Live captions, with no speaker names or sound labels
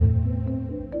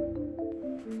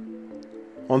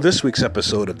On this week's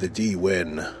episode of the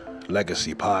D-Win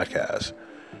Legacy Podcast,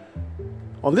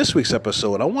 on this week's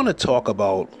episode, I want to talk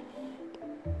about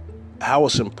how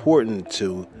it's important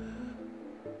to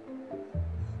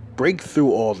break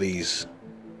through all these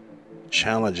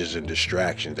challenges and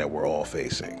distractions that we're all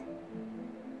facing.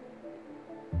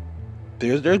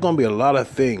 There's going to be a lot of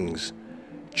things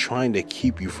trying to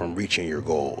keep you from reaching your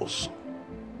goals.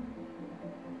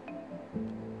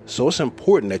 So it's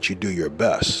important that you do your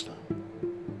best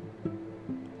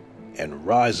and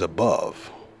rise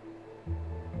above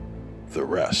the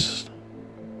rest.